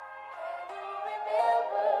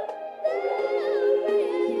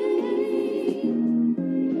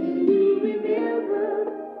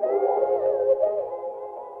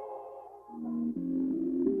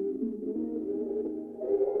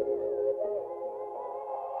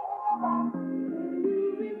Do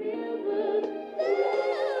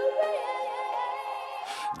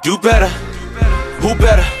better, who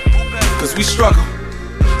better? Cause we struggle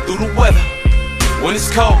through the weather. When it's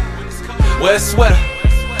cold, wear a sweater.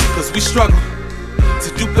 Cause we struggle to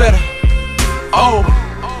do better. Oh,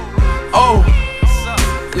 oh,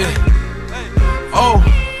 yeah. Oh,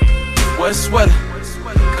 wear a sweater.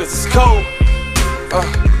 Cause it's cold.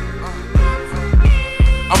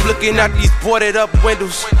 I'm looking out these boarded up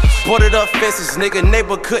windows, boarded up fences. Nigga,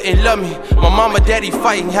 neighbor couldn't love me. My mama, daddy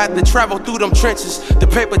fighting, had to travel through them trenches. The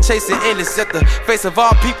paper chasing endless at the face of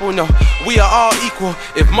all people. No, we are all equal.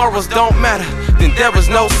 If morals don't matter, then there is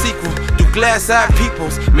no sequel. Do glass-eyed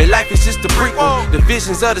peoples, man, life is just a prequel. The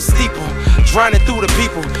visions of the steeple, drowning through the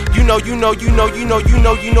people. You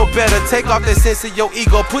know better. Take off that sense of your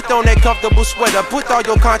ego. Put on that comfortable sweater. Put all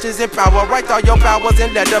your conscience in power. Write all your powers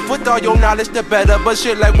in letter. Put all your knowledge to better. But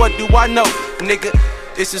shit like what do I know, nigga?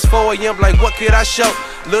 It's just 4 AM, like what could I show?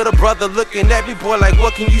 Little brother looking at me, boy, like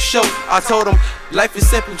what can you show? I told him, life is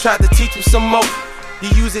simple, tried to teach him some more. He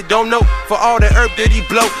use it, don't know, for all the herb that he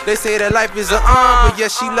blow. They say that life is an but yeah,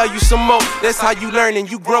 she love you some more. That's how you learn and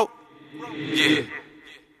you grow. Yeah.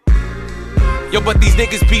 Yo, but these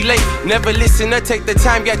niggas be late, never listen or take the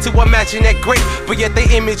time yet to imagine that great. But yet they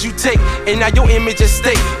image you take, and now your image is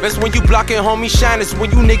stake. That's when you blocking homie shine, it's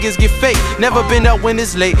when you niggas get fake. Never been up when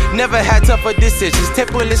it's late, never had tougher decisions.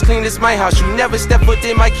 Temple is clean as my house, you never step foot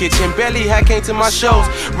in my kitchen. Barely had came to my shows,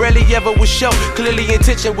 rarely ever was show. Clearly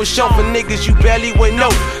intention was shown for niggas you barely would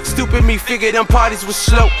know. Stupid me figured them parties was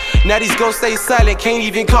slow. Now these gon' stay silent, can't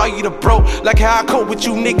even call you the bro. Like how I cope with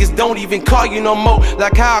you niggas, don't even call you no more.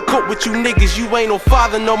 Like how I cope with you niggas, you ain't no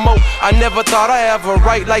father no more. I never thought I'd ever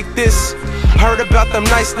write like this. Heard about them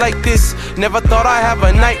nights like this. Never thought I'd have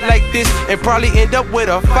a night like this. And probably end up with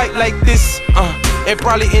a fight like this. And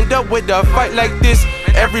probably end up with a fight like this.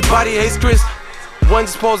 Everybody hates Chris. Wasn't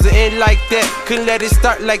supposed to end like that. Couldn't let it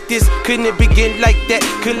start like this. Couldn't it begin like that.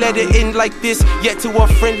 Couldn't let it end like this. Yet to a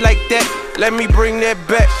friend like that. Let me bring that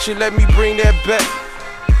back. Shit, let me bring that back.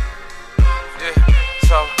 Yeah,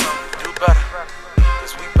 so do better.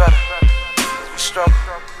 Cause we better. Cause we struggle.